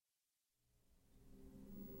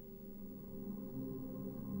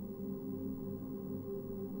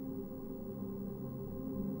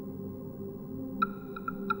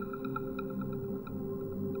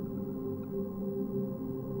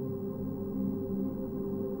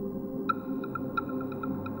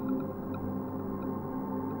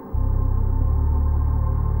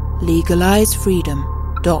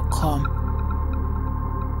LegalizeFreedom.com.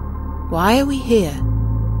 Why are we here?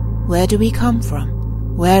 Where do we come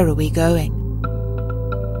from? Where are we going?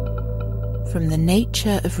 From the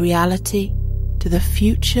nature of reality to the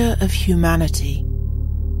future of humanity.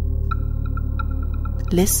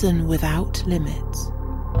 Listen without limits.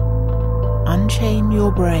 Unchain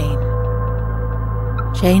your brain.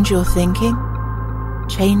 Change your thinking.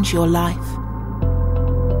 Change your life.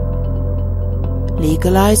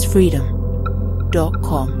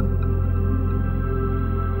 LegalizeFreedom.com.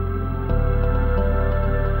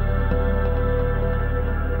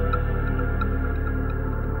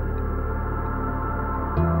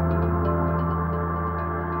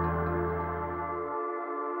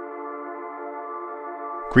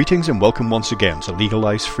 Greetings and welcome once again to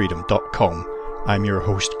LegalizeFreedom.com. I'm your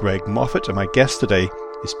host Greg Moffat and my guest today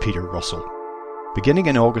is Peter Russell. Beginning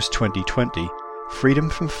in August 2020, Freedom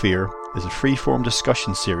from Fear is a free-form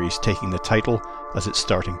discussion series taking the title as its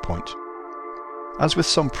starting point. As with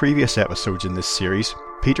some previous episodes in this series,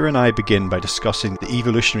 Peter and I begin by discussing the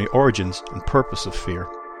evolutionary origins and purpose of fear.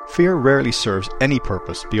 Fear rarely serves any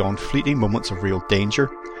purpose beyond fleeting moments of real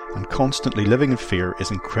danger, and constantly living in fear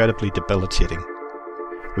is incredibly debilitating.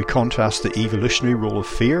 We contrast the evolutionary role of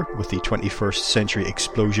fear with the 21st century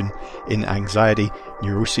explosion in anxiety,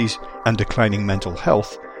 neuroses, and declining mental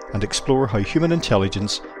health, and explore how human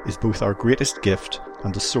intelligence is both our greatest gift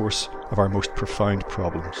and the source of our most profound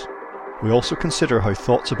problems. We also consider how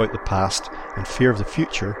thoughts about the past and fear of the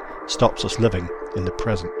future stops us living in the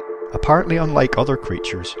present. Apparently unlike other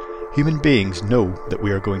creatures, human beings know that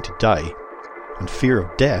we are going to die, and fear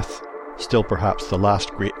of death, still perhaps the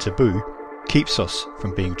last great taboo, keeps us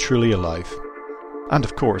from being truly alive. And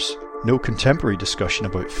of course, no contemporary discussion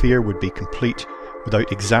about fear would be complete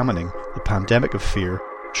without examining the pandemic of fear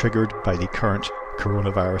triggered by the current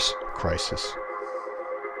coronavirus crisis.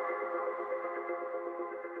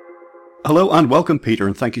 Hello and welcome, Peter,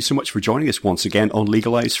 and thank you so much for joining us once again on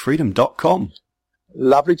LegalizeFreedom.com.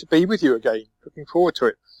 Lovely to be with you again. Looking forward to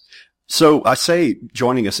it. So I say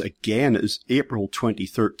joining us again is April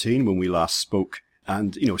 2013 when we last spoke.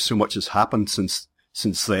 And, so much has happened since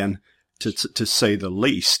then, to say the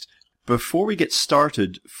least. Before we get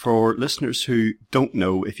started, for listeners who don't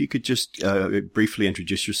know, if you could just briefly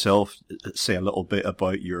introduce yourself, say a little bit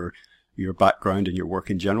about your background and your work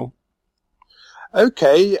in general.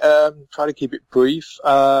 Okay, try to keep it brief.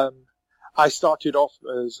 I started off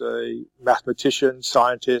as a mathematician,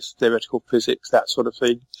 scientist, theoretical physics, that sort of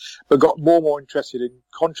thing, but got more and more interested in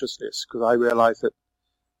consciousness because I realized that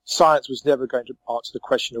science was never going to answer the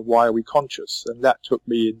question of why are we conscious, and that took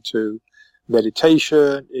me into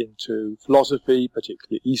meditation, into philosophy,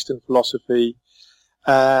 particularly Eastern philosophy,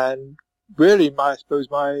 and really I suppose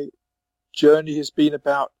my journey has been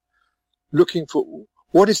about looking for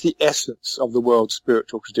what is the essence of the world's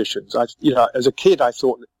spiritual traditions. As a kid I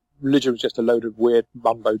thought that religion was just a load of weird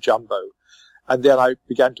mumbo jumbo, and then I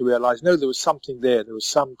began to realize no, there was something there was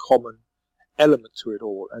some common element to it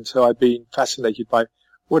all, and so I've been fascinated by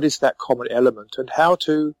what is that common element and how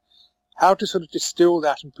to sort of distill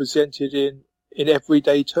that and present it in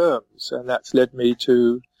everyday terms. And that's led me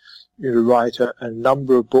to, write a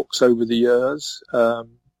number of books over the years,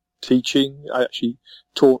 teaching. I actually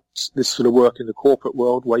taught this sort of work in the corporate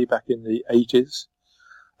world way back in the 80s.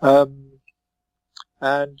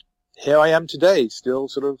 And here I am today, still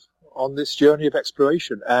sort of on this journey of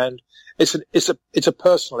exploration. And it's a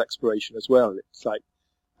personal exploration as well. It's like,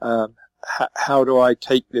 how do I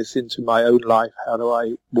take this into my own life? How do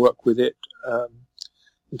I work with it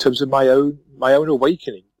in terms of my own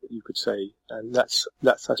awakening, you could say? And that's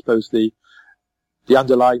I suppose the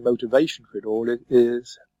underlying motivation for it all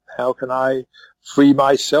is how can I free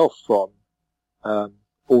myself from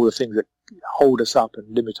all the things that hold us up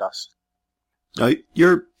and limit us? Now,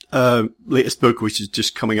 your latest book, which is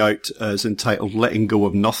just coming out, is entitled "Letting Go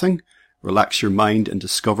of Nothing: Relax Your Mind and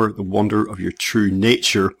Discover the Wonder of Your True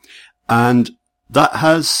Nature." And that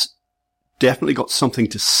has definitely got something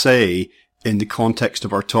to say in the context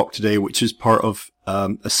of our talk today, which is part of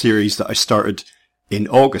a series that I started in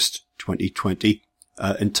August 2020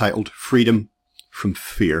 entitled Freedom from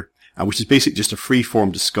Fear, which is basically just a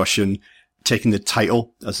free-form discussion taking the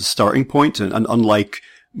title as a starting point. And unlike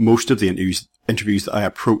most of the interviews that I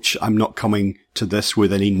approach, I'm not coming to this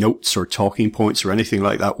with any notes or talking points or anything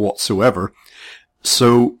like that whatsoever.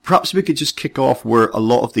 So perhaps we could just kick off where a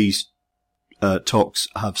lot of these talks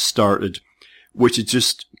have started, which is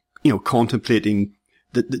just, contemplating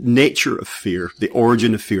the nature of fear, the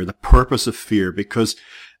origin of fear, the purpose of fear, because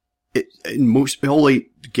all the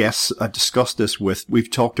guests I've discussed this with,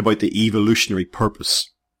 we've talked about the evolutionary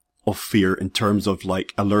purpose of fear in terms of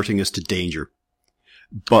like alerting us to danger,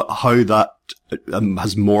 but how that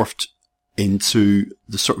has morphed into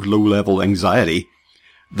the sort of low-level anxiety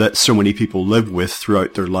that so many people live with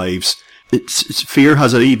throughout their lives. It's fear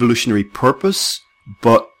has an evolutionary purpose,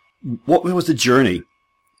 but what was the journey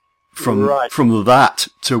from that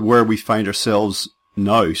to where we find ourselves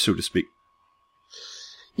now, so to speak?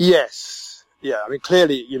 Yes. Yeah. I mean,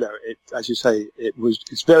 clearly, as you say,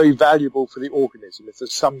 it's very valuable for the organism. If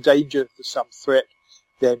there's some danger, if there's some threat,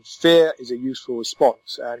 then fear is a useful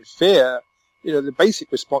response. And fear, the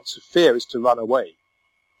basic response to fear is to run away.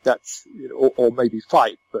 That's, or maybe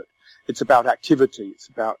fight, but it's about activity.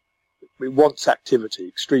 It wants activity,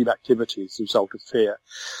 extreme activity as a result of fear.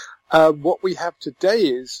 What we have today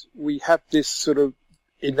is we have this sort of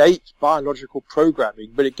innate biological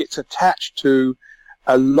programming, but it gets attached to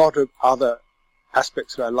a lot of other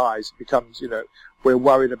aspects of our lives. It becomes, we're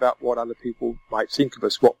worried about what other people might think of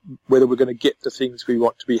us, whether we're going to get the things we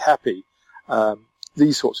want to be happy,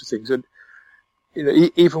 these sorts of things. And,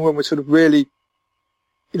 even when we're sort of really,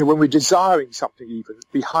 when we're desiring something even,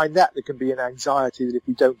 behind that there can be an anxiety that if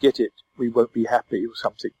we don't get it, we won't be happy or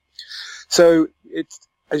something. So it's,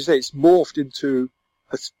 as you say, it's morphed into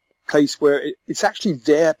a place where it's actually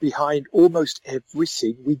there behind almost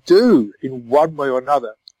everything we do in one way or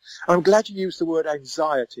another. And I'm glad you used the word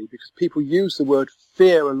anxiety, because people use the word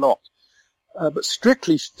fear a lot. But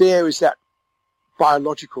strictly, fear is that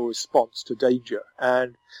biological response to danger.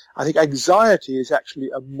 And I think anxiety is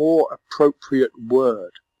actually a more appropriate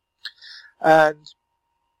word. And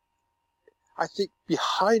I think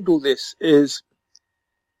behind all this is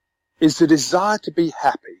the desire to be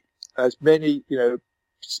happy. As many,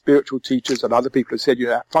 spiritual teachers and other people have said,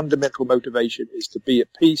 our fundamental motivation is to be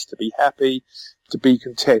at peace, to be happy, to be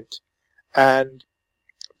content. And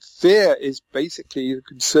fear is basically the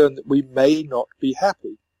concern that we may not be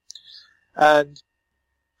happy. And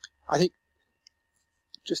I think,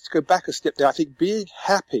 just to go back a step there, I think being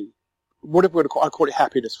happy, whatever we're going to call, I call it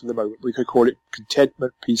happiness for the moment. We could call it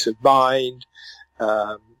contentment, peace of mind,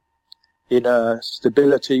 inner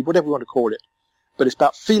stability, whatever we want to call it. But it's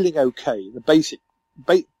about feeling okay.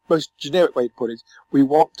 The most generic way to put it is we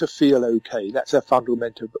want to feel okay. That's our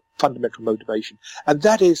fundamental motivation. And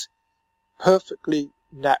that is perfectly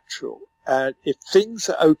natural. And if things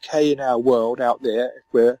are okay in our world out there, if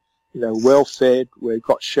we're, well fed, we've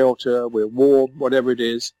got shelter, we're warm, whatever it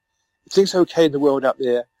is, if things are okay in the world out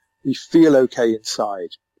there, we feel okay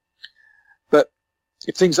inside. But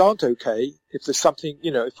if things aren't okay, if there's something,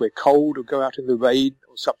 if we're cold or go out in the rain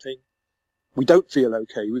or something, we don't feel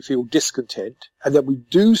okay. We feel discontent, and then we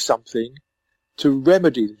do something to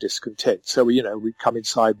remedy the discontent. So we come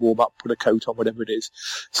inside, warm up, put a coat on, whatever it is.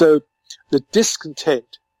 So the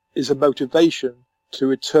discontent is a motivation to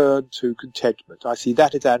return to contentment. I see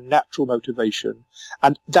that as our natural motivation,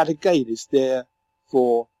 and that again is there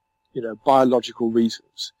for, biological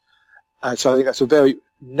reasons. And so I think that's a very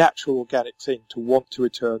natural, organic thing to want to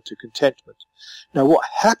return to contentment. Now, what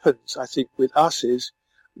happens, I think, with us is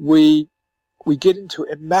we get into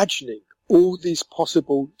imagining all these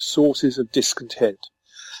possible sources of discontent.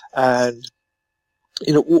 And,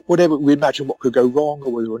 whatever we imagine what could go wrong,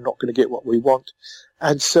 or whether we're not going to get what we want.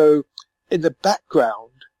 And so in the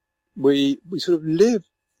background, we sort of live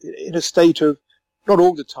in a state of, not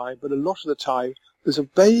all the time, but a lot of the time, there's a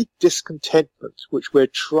vague discontentment which we're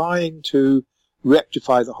trying to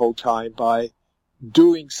rectify the whole time by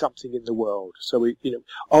doing something in the world. So we,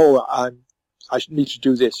 I need to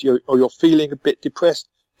do this. Or you're feeling a bit depressed,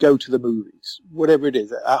 go to the movies. Whatever it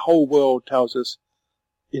is, our whole world tells us,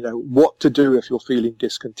 what to do if you're feeling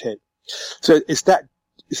discontent. So it's that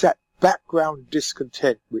background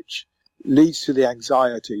discontent which leads to the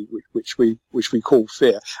anxiety which we call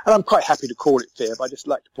fear. And I'm quite happy to call it fear, but I just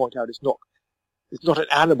like to point out it's not an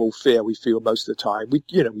animal fear we feel most of the time. We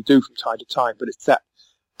do from time to time, but it's that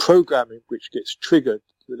programming which gets triggered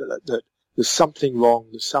that there's something wrong,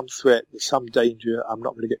 there's some threat, there's some danger, I'm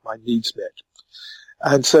not going to get my needs met.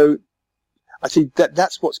 And so I think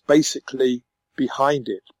that's what's basically behind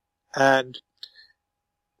it. And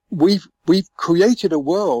we've created a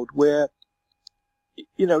world where,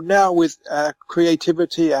 now with our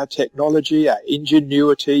creativity, our technology, our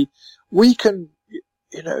ingenuity, we can,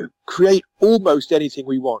 create almost anything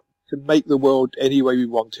we want, can make the world any way we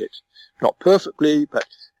want it. Not perfectly, but,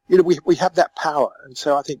 we have that power. And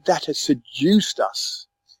so I think that has seduced us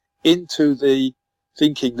into the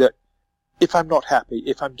thinking that if I'm not happy,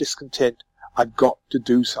 if I'm discontent, I've got to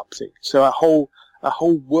do something. So our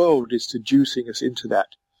whole world is seducing us into that.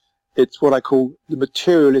 It's what I call the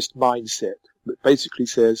materialist mindset that basically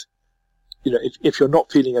says, if you're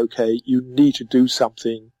not feeling okay, you need to do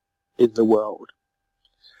something in the world.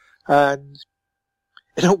 And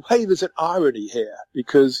in a way, there's an irony here,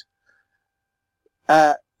 because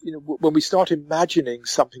when we start imagining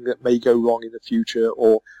something that may go wrong in the future,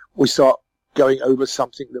 or we start going over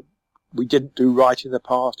something that we didn't do right in the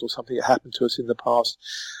past, or something that happened to us in the past,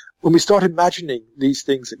 when we start imagining these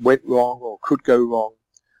things that went wrong or could go wrong,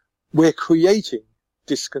 we're creating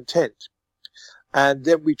discontent. And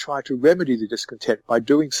then we try to remedy the discontent by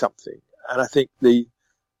doing something. And I think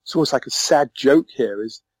it's almost like a sad joke here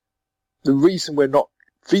is the reason we're not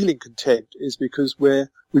feeling content is because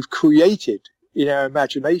we've created in our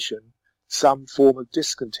imagination some form of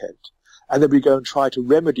discontent. And then we go and try to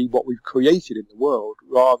remedy what we've created in the world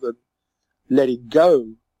rather than letting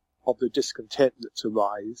go of the discontent that's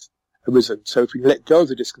arisen. So if we let go of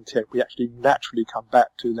the discontent, we actually naturally come back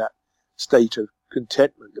to that state of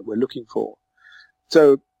contentment that we're looking for.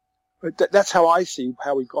 So that's how I see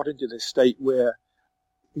how we got into this state where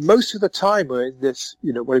most of the time we're in this,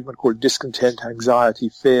 what you want to call discontent, anxiety,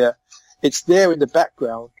 fear. It's there in the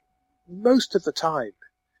background most of the time.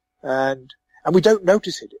 And we don't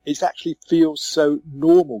notice it. It actually feels so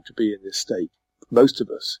normal to be in this state, most of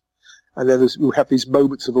us. And then we'll have these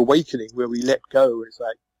moments of awakening where we let go, and it's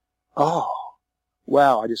like, oh,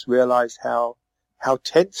 wow, I just realized how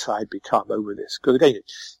tense I'd become over this. Because again,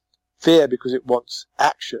 fear, because it wants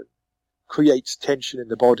action, creates tension in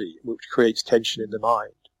the body, which creates tension in the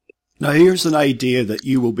mind. Now here's an idea that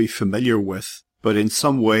you will be familiar with, but in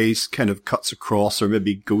some ways kind of cuts across or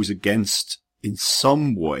maybe goes against, in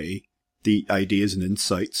some way, the ideas and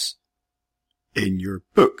insights in your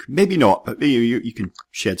book. Maybe not, but maybe you can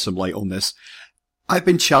shed some light on this. I've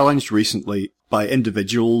been challenged recently by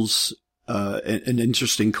individuals in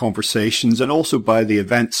interesting conversations, and also by the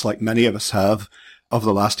events like many of us have of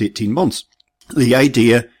the last 18 months. The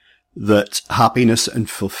idea that happiness and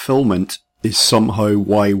fulfillment is somehow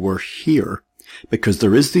why we're here, because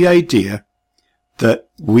there is the idea that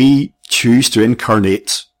we choose to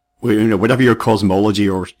incarnate, whatever your cosmology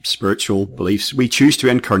or spiritual beliefs, we choose to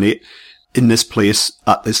incarnate in this place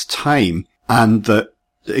at this time, and that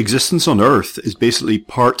existence on Earth is basically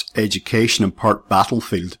part education and part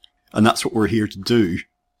battlefield, and that's what we're here to do.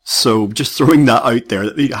 So just throwing that out there,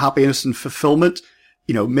 that happiness and fulfillment,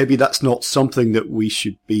 maybe that's not something that we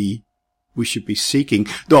should be seeking.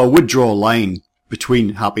 Though I would draw a line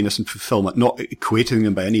between happiness and fulfillment, not equating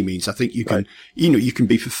them by any means. I think you can, you can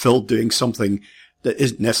be fulfilled doing something that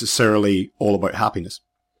isn't necessarily all about happiness.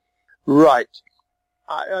 Right.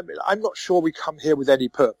 I mean, I'm not sure we come here with any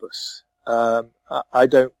purpose. I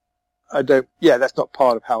don't, that's not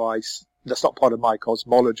part of that's not part of my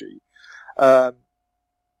cosmology. But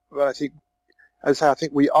I think, as I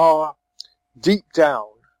think we are deep down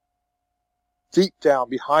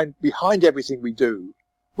behind everything we do,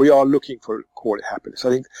 we are looking for, call it happiness. I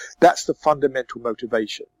think that's the fundamental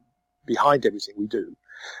motivation behind everything we do.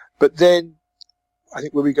 But then I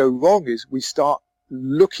think where we go wrong is we start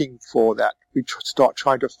looking for that. We start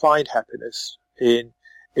trying to find happiness in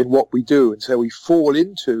what we do. And so we fall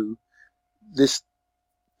into this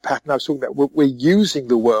pattern I was talking about. We're using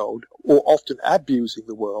the world, or often abusing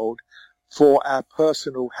the world, for our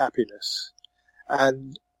personal happiness.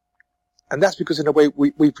 And that's because in a way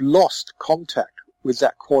we've lost contact with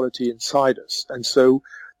that quality inside us. And so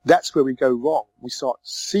that's where we go wrong. We start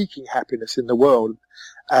seeking happiness in the world,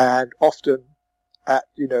 and often at,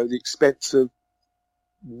 the expense of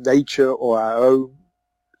nature or our own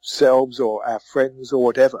selves or our friends or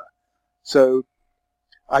whatever. So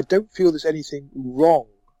I don't feel there's anything wrong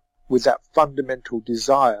with that fundamental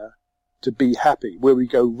desire to be happy. Where we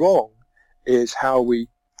go wrong is how we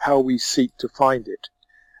seek to find it.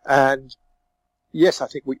 And yes, I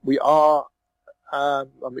think we are,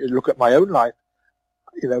 look at my own life,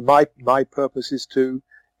 my purpose is to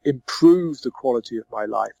improve the quality of my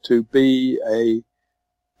life, to be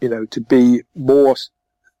to be more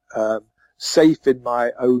safe in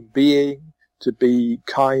my own being, to be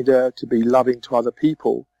kinder, to be loving to other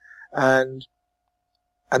people. And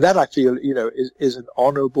that I feel, is an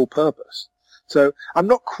honorable purpose. So I'm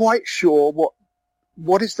not quite sure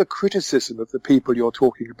what is the criticism of the people you're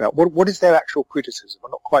talking about? What is their actual criticism?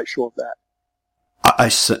 I'm not quite sure of that.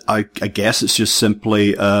 I guess it's just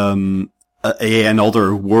simply, another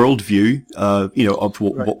worldview, of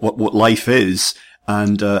what life is.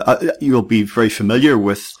 And, you'll be very familiar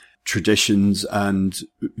with traditions and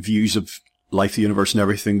views of life, the universe and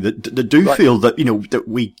everything that do right. feel that, that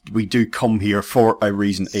we do come here for a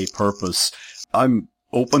reason, a purpose. I'm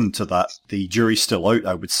open to that. The jury's still out,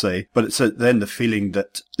 I would say, but it's then the feeling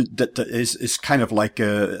that is kind of like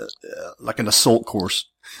an assault course.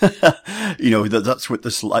 That's what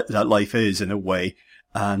that life is in a way.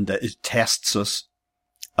 and it tests us,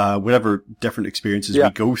 whatever different experiences we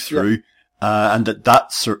go through, and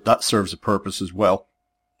that serves a purpose as well.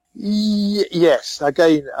 Yes.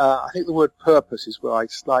 Again, I think the word purpose is where I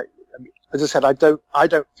slightly, as I said, I don't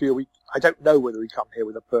know whether we come here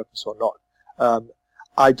with a purpose or not.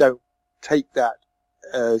 I don't take that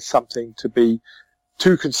as something to be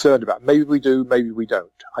too concerned about. Maybe we do, maybe we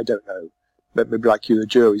don't. I don't know. But maybe like you, the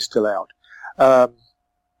jury's still out.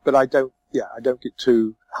 But I don't get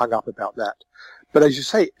too hung up about that. But as you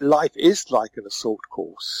say, life is like an assault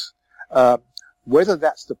course. Whether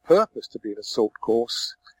that's the purpose to be an assault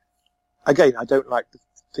course, again, I don't like to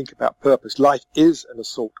think about purpose. Life is an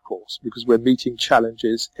assault course because we're meeting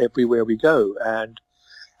challenges everywhere we go, and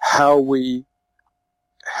how we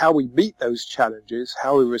meet those challenges,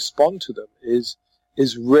 how we respond to them is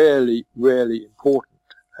really, really important.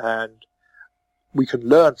 And we can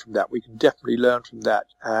learn from that. We can definitely learn from that,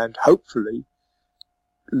 and hopefully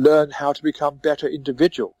learn how to become better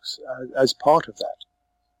individuals as part of that.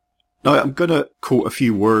 Now, I'm going to quote a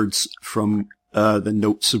few words from the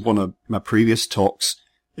notes of one of my previous talks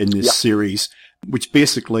in this series, which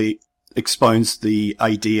basically expounds the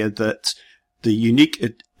idea that the unique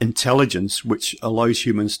intelligence which allows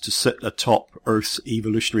humans to sit atop Earth's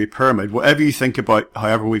evolutionary pyramid, whatever you think about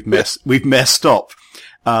however we've messed up,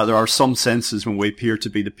 there are some senses when we appear to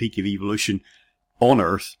be the peak of evolution on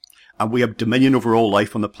Earth, and we have dominion over all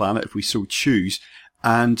life on the planet if we so choose.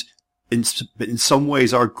 And in some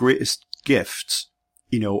ways, our greatest gifts,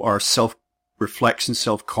 our self-reflection,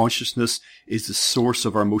 self-consciousness is the source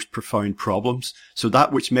of our most profound problems. So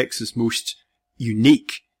that which makes us most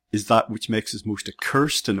unique is that which makes us most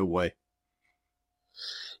accursed in a way.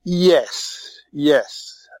 Yes.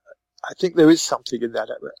 I think there is something in that.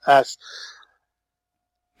 As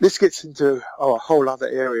this gets into a whole other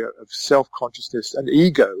area of self-consciousness and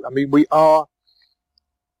ego. I mean, what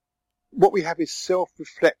we have is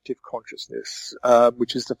self-reflective consciousness,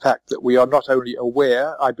 which is the fact that we are not only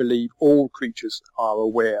aware. I believe all creatures are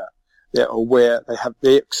aware. They're aware.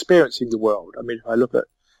 They're experiencing the world. I mean, if I look at,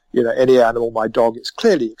 any animal, my dog, it's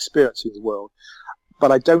clearly experiencing the world.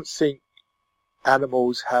 But I don't think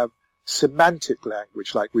animals have semantic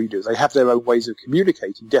language like we do. They have their own ways of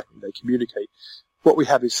communicating. Definitely, they communicate. What we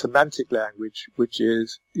have is semantic language, which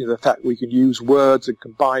is, the fact we can use words and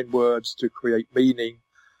combine words to create meaning.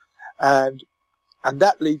 And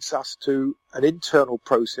that leads us to an internal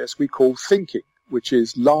process we call thinking, which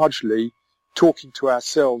is largely talking to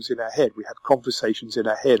ourselves in our head. We have conversations in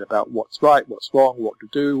our head about what's right, what's wrong, what to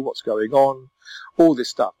do, what's going on, all this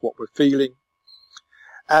stuff, what we're feeling.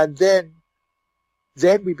 And then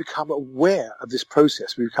we become aware of this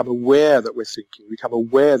process. We become aware that we're thinking. We become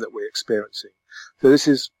aware that we're experiencing. So this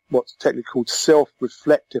is what's technically called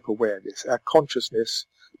self-reflective awareness. Our consciousness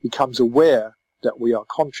becomes aware that we are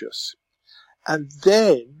conscious. And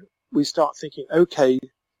then we start thinking, okay,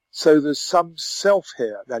 so there's some self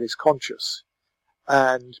here that is conscious.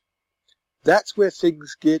 And that's where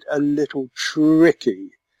things get a little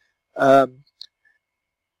tricky. If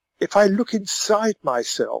I look inside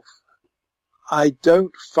myself, I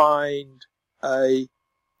don't find a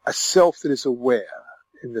self that is aware,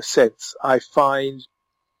 in the sense I find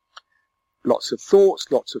lots of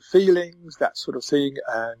thoughts, lots of feelings, that sort of thing,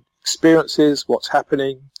 and experiences, what's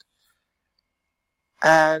happening.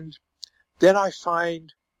 And then I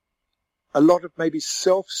find a lot of maybe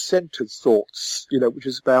self-centered thoughts, which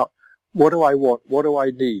is about what do I want, what do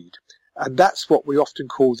I need? And that's what we often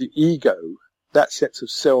call the ego, that sense of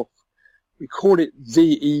self. We call it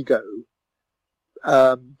the ego.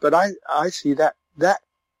 But I see that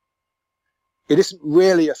it isn't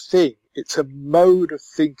really a thing. It's a mode of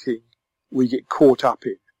thinking we get caught up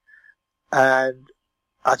in. And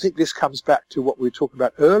I think this comes back to what we were talking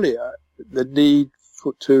about earlier, the need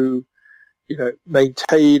to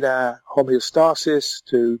maintain our homeostasis,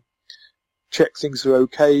 to check things are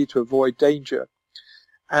okay, to avoid danger.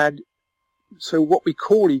 And so what we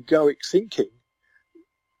call egoic thinking,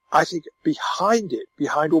 I think behind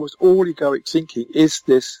almost all egoic thinking is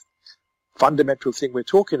this fundamental thing we're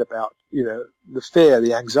talking about, the fear,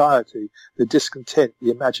 the anxiety, the discontent,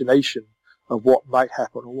 the imagination of what might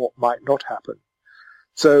happen or what might not happen.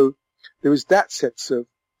 So there is that sense of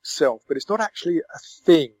self, but it's not actually a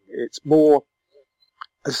thing. It's more,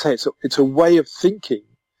 as I say, it's a way of thinking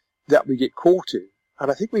that we get caught in.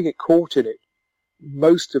 And I think we get caught in it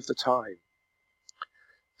most of the time.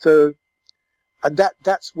 So, and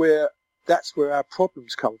that's where our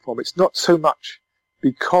problems come from. It's not so much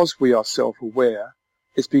because we are self-aware,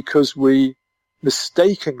 it's because we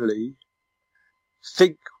mistakenly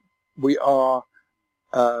think we are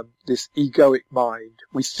this egoic mind.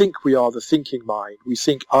 We think we are the thinking mind. We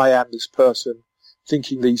think I am this person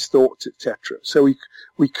thinking these thoughts, etc. So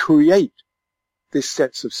we create this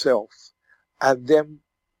sense of self, and then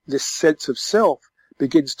this sense of self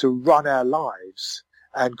begins to run our lives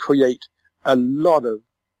and create a lot of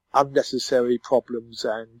unnecessary problems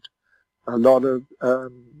and a lot of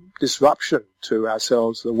disruption to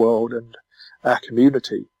ourselves, the world, and our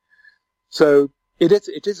community. So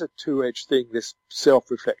it is a two-edged thing, this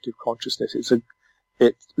self-reflective consciousness.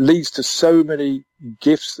 It leads to so many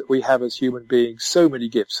gifts that we have as human beings, so many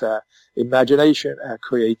gifts, our imagination, our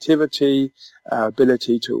creativity, our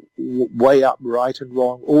ability to weigh up right and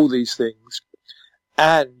wrong, all these things.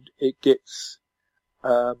 And it gets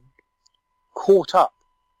caught up.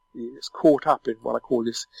 It's caught up in what I call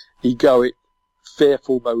this egoic,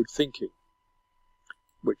 fearful mode thinking,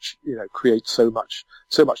 which, creates so much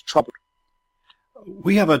trouble.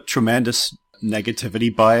 We have a tremendous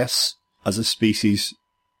negativity bias as a species.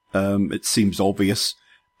 It seems obvious.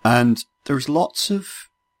 And there's lots of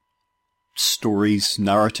stories,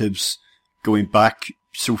 narratives going back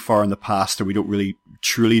so far in the past that we don't really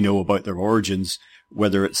truly know about their origins,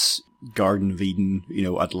 whether it's Garden of Eden,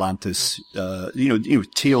 Atlantis,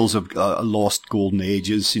 tales of lost golden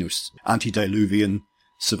ages, antediluvian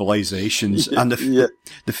civilizations, and the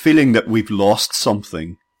feeling that we've lost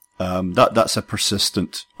something, that's a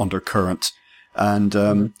persistent undercurrent. And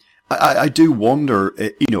I do wonder,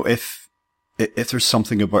 if there's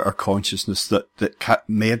something about our consciousness that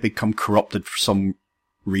may have become corrupted for some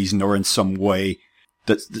reason or in some way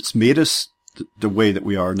that's made us the way that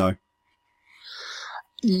we are now.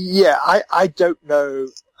 Yeah, I don't know.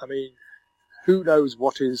 I mean, who knows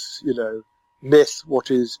what is, myth, what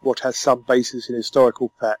has some basis in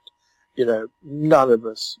historical fact. None of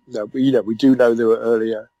us know. We do know there were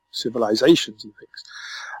earlier civilizations and things.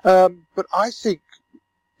 But I think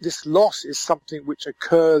this loss is something which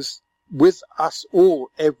occurs with us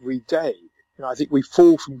all every day. I think we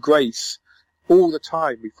fall from grace all the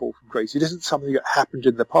time. We fall from grace. It isn't something that happened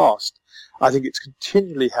in the past. I think it's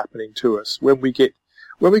continually happening to us when we get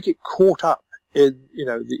caught up in,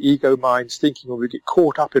 the ego mind's thinking, when we get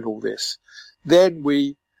caught up in all this. Then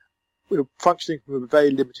we're functioning from a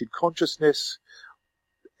very limited consciousness.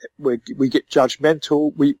 We get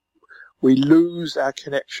judgmental. We lose our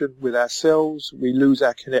connection with ourselves. We lose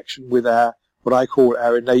our connection with what I call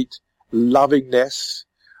our innate lovingness.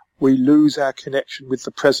 We lose our connection with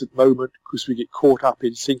the present moment because we get caught up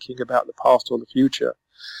in thinking about the past or the future.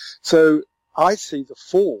 So I see the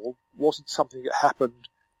fall wasn't something that happened,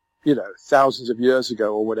 thousands of years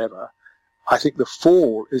ago or whatever. I think the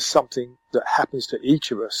fall is something that happens to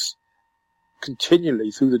each of us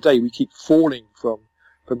continually through the day. We keep falling from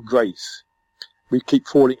grace. We keep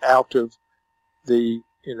falling out of the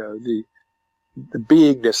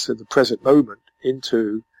beingness of the present moment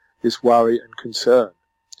into this worry and concern.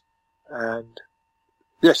 And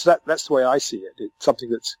yes, that's the way I see it. It's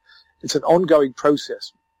something it's an ongoing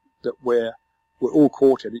process that we're all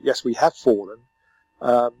caught in. Yes, we have fallen,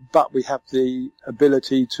 but we have the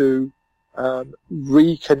ability to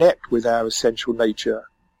reconnect with our essential nature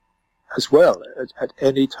as well at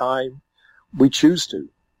any time we choose to.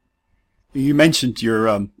 You mentioned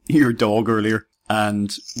your dog earlier,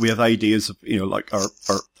 and we have ideas of like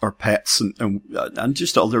our pets and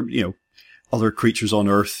just other creatures on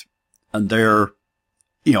Earth, and their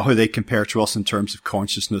how they compare to us in terms of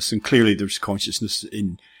consciousness. And clearly, there's consciousness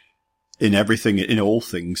in everything, in all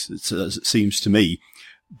things, as it seems to me.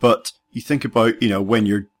 But you think about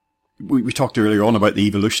when we talked earlier on about the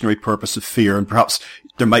evolutionary purpose of fear, and perhaps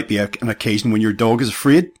there might be an occasion when your dog is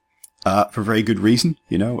afraid. For very good reason,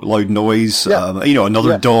 loud noise,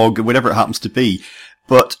 another dog, whatever it happens to be.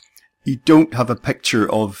 But you don't have a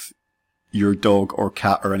picture of your dog or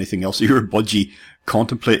cat or anything else. You're a budgie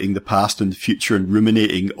contemplating the past and the future and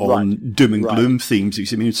ruminating on doom and gloom themes. You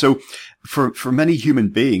see what I mean? So for many human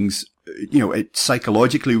beings,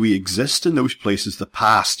 psychologically we exist in those places. The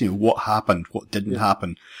past, what happened, what didn't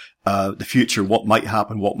happen, the future, what might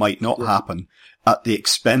happen, what might not happen, at the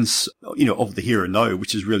expense, of the here and now,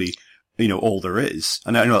 which is really, all there is.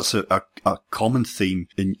 And I know that's a common theme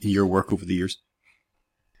in your work over the years.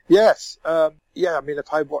 Yes. I mean,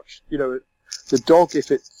 if I watch, the dog,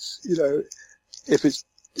 if it's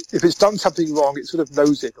done something wrong, it sort of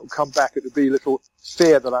knows it. It'll come back. It'll be a little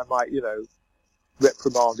fear that I might,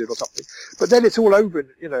 reprimand it or something. But then it's all over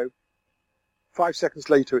and, 5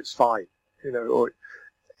 seconds later it's fine, or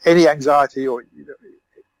any anxiety or,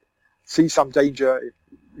 sees some danger, it,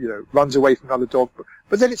 runs away from another dog.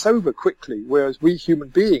 But then it's over quickly. Whereas we human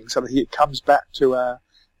beings, I think it comes back to our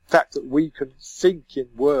fact that we can think in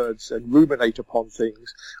words and ruminate upon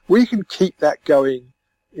things, we can keep that going.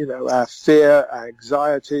 Our fear, our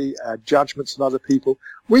anxiety, our judgments of other people,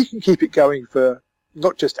 we can keep it going for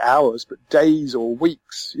not just hours, but days or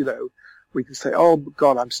weeks. We can say, oh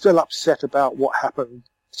God, I'm still upset about what happened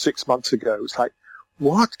 6 months ago. It's like,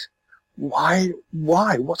 what? Why?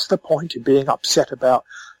 What's the point in being upset about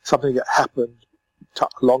something that happened a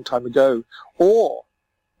long time ago? Or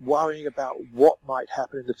worrying about what might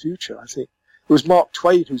happen in the future. I think it was Mark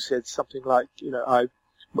Twain who said something like, he said,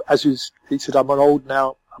 I'm an old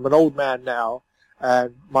man now,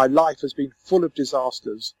 and my life has been full of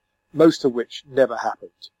disasters, most of which never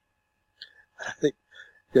happened. And I think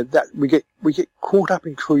that we get caught up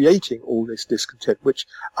in creating all this discontent, which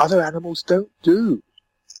other animals don't do.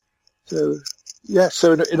 So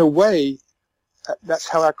in a way, that's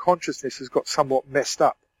how our consciousness has got somewhat messed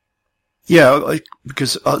up. Yeah,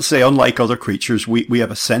 because I'd say unlike other creatures, we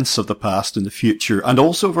have a sense of the past and the future, and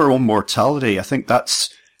also of our own mortality. I think that's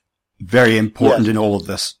very important in all of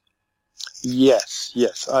this. Yes.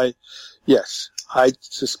 I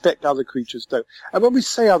suspect other creatures don't. And when we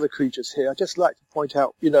say other creatures here, I'd just like to point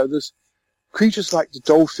out, there's creatures like the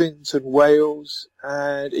dolphins and whales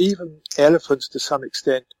and even elephants to some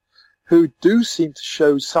extent who do seem to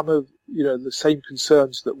show some of, the same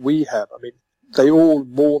concerns that we have. I mean, they all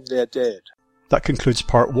mourn their dead. That concludes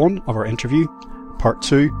part 1 of our interview. Part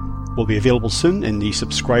 2 will be available soon in the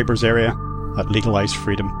subscribers area at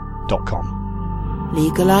legalizefreedom.com.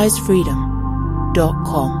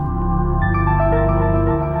 legalizefreedom.com